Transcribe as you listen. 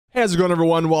How's it going,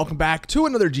 everyone? Welcome back to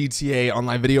another GTA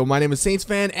Online video. My name is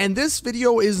SaintsFan, and this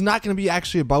video is not going to be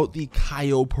actually about the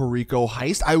Cayo Perico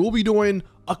heist. I will be doing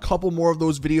a couple more of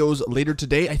those videos later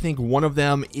today. I think one of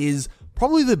them is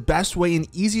probably the best way and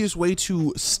easiest way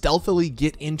to stealthily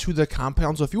get into the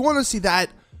compound. So if you want to see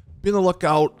that, be on the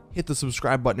lookout. Hit the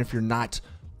subscribe button if you're not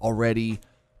already.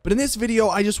 But in this video,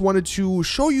 I just wanted to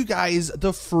show you guys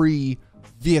the free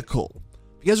vehicle.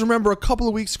 You guys remember a couple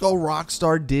of weeks ago,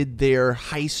 Rockstar did their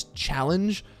heist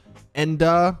challenge, and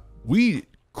we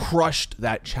crushed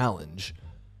that challenge.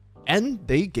 And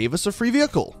they gave us a free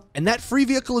vehicle. And that free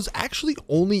vehicle is actually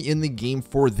only in the game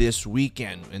for this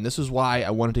weekend. And this is why I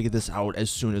wanted to get this out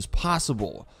as soon as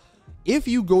possible. If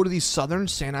you go to the Southern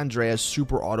San Andreas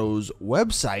Super Autos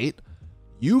website,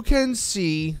 you can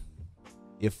see,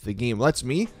 if the game lets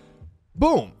me,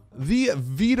 boom. The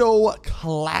Vito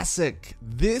Classic.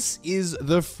 This is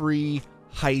the free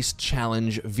heist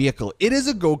challenge vehicle. It is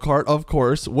a go-kart, of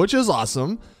course, which is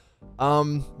awesome.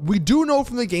 We do know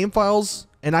from the game files,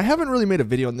 and I haven't really made a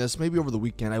video on this, maybe over the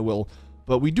weekend I will,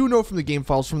 but we do know from the game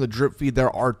files, from the drip feed,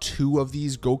 there are two of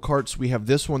these go-karts. We have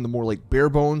this one, the more like bare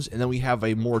bones, and then we have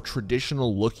a more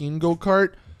traditional looking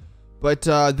go-kart. But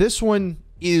this one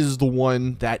is the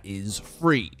one that is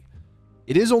free.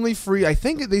 It is only free, I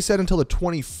think they said until the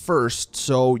 21st,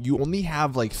 so you only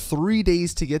have like 3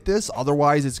 days to get this.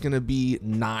 Otherwise, it's going to be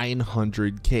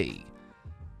 900K.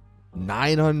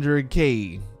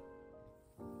 900K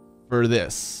for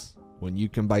this, when you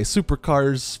can buy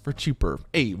supercars for cheaper.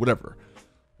 Hey, whatever.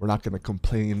 We're not going to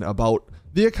complain about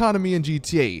the economy in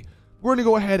GTA. We're going to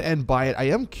go ahead and buy it. I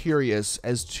am curious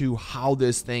as to how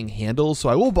this thing handles, so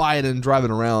I will buy it and drive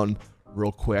it around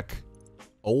real quick.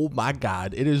 Oh my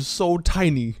God, it is so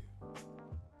tiny.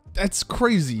 That's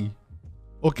crazy.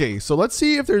 Okay, so let's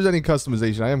see if there's any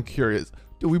customization. I am curious.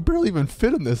 Dude, we barely even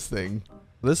fit in this thing.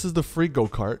 This is the free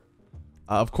go-kart.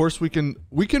 Of course, we can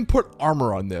put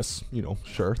armor on this. You know,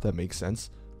 sure, that makes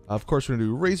sense. Of course, we're gonna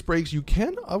do race brakes. You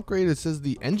can upgrade, it says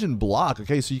the engine block.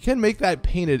 Okay, so you can make that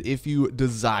painted if you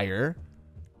desire.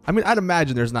 I mean, I'd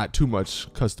imagine there's not too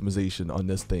much customization on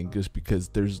this thing, just because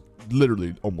there's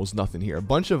literally almost nothing here. A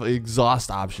bunch of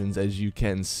exhaust options, as you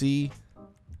can see.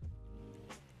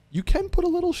 You can put a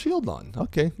little shield on.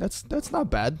 Okay, that's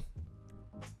not bad.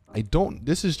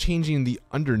 This is changing the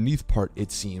underneath part,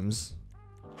 it seems.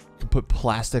 You can put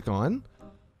plastic on.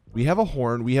 We have a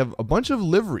horn. We have a bunch of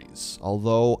liveries,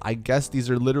 although I guess these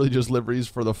are literally just liveries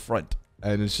for the front,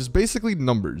 and it's just basically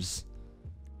numbers.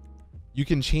 You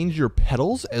can change your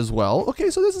pedals as well. Okay,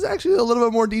 so this is actually a little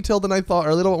bit more detailed than I thought,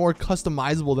 or a little bit more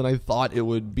customizable than I thought it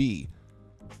would be.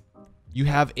 You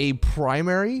have a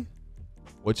primary,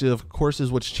 which of course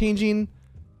is what's changing.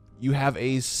 You have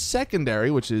a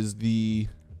secondary, which is the,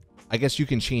 I guess you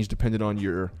can change depending on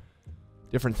your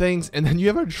different things. And then you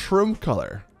have a trim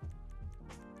color.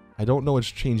 I don't know what's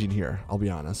changing here, I'll be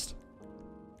honest.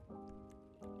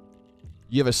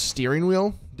 You have a steering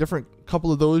wheel, different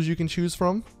couple of those you can choose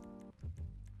from.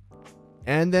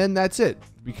 And then that's it,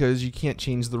 because you can't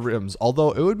change the rims.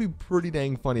 Although it would be pretty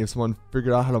dang funny if someone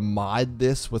figured out how to mod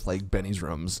this with like Benny's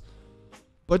rims.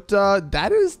 But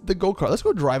that is the go-kart. Let's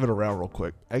go drive it around real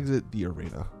quick. Exit the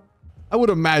arena. I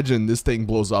would imagine this thing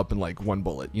blows up in like one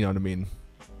bullet. You know what I mean?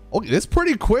 Okay, it's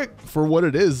pretty quick for what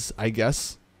it is, I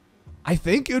guess. I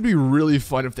think it would be really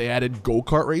fun if they added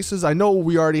go-kart races. I know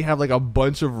we already have like a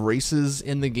bunch of races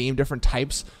in the game, different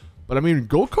types. But I mean,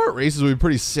 go-kart races would be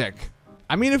pretty sick.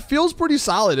 I mean, it feels pretty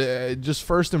solid, just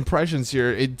first impressions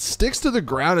here. It sticks to the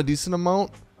ground a decent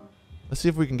amount. Let's see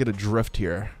if we can get a drift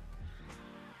here.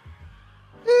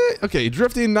 Okay,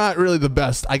 drifting, not really the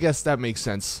best. I guess that makes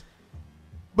sense.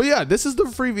 But yeah, this is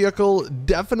the free vehicle.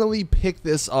 Definitely pick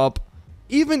this up,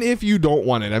 even if you don't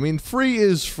want it. I mean, free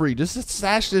is free. Just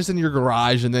stash this in your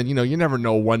garage, and then, you know, you never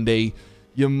know. One day,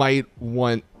 you might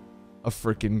want a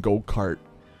freaking go-kart.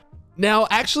 Now,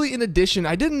 actually, in addition,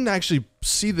 I didn't actually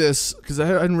see this because I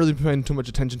hadn't really been paying too much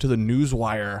attention to the news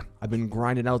wire. I've been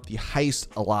grinding out the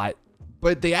heist a lot,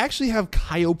 but they actually have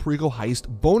Cayo Perico heist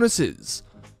bonuses.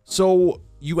 So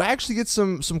you actually get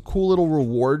some cool little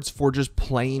rewards for just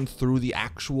playing through the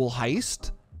actual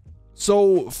heist.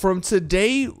 So from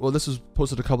today, well, this was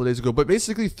posted a couple of days ago, but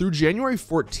basically through January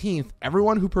 14th,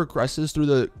 everyone who progresses through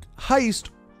the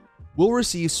heist will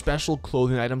receive special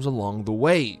clothing items along the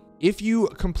way. If you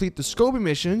complete the scoping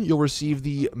mission, you'll receive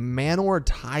the Manor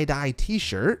tie-dye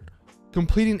t-shirt.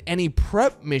 Completing any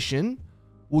prep mission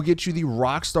will get you the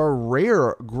Rockstar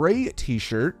Rare gray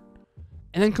t-shirt.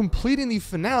 And then completing the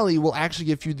finale will actually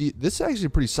give you this is actually a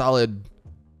pretty solid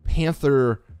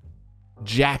Panther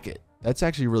jacket. That's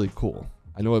actually really cool.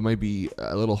 I know it might be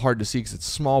a little hard to see because it's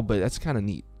small, but that's kind of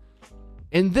neat.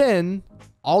 And then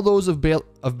all those of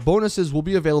bonuses will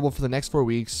be available for the next 4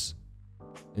 weeks,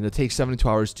 and it takes 72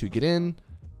 hours to get in.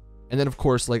 And then, of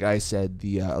course, like I said,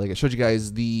 like I showed you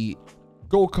guys, the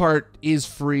KART is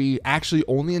free actually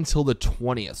only until the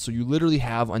 20th. So you literally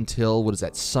have until, what is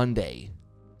that, Sunday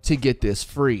to get this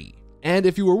free. And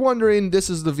if you were wondering, this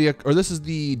is the vehicle, or this is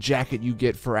the jacket you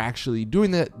get for actually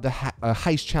doing the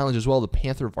heist challenge as well, the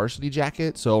Panther Varsity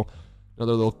jacket. So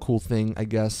another little cool thing, I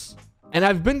guess. And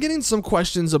I've been getting some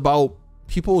questions about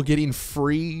people getting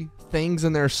free things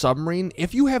in their submarine.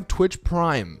 If you have Twitch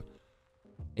Prime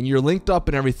and you're linked up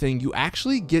and everything, you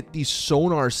actually get the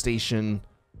sonar station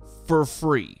for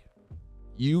free.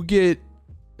 You get,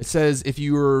 it says if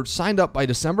you were signed up by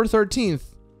December 13th,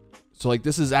 so like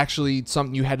this is actually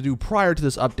something you had to do prior to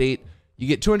this update, you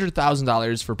get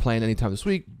 $200,000 for playing anytime this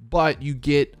week, but you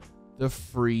get the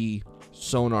free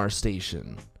sonar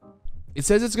station. It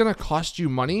says it's going to cost you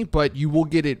money, but you will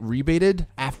get it rebated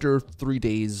after 3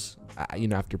 days,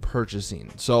 after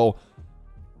purchasing. So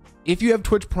if you have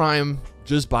Twitch Prime,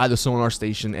 just buy the sonar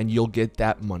station and you'll get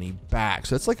that money back.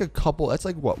 So that's like that's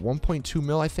like what, 1.2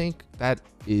 mil, I think. That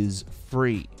is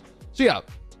free. So yeah,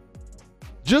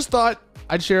 just thought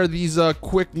I'd share these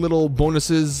quick little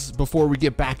bonuses before we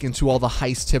get back into all the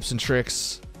heist tips and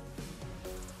tricks.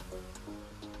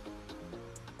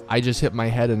 I just hit my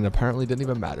head and apparently didn't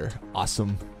even matter.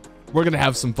 Awesome. We're going to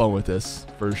have some fun with this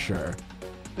for sure.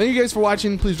 Thank you guys for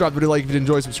watching. Please drop a video like if you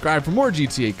enjoyed, subscribe for more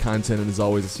GTA content. And as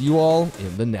always, I'll see you all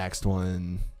in the next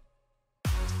one.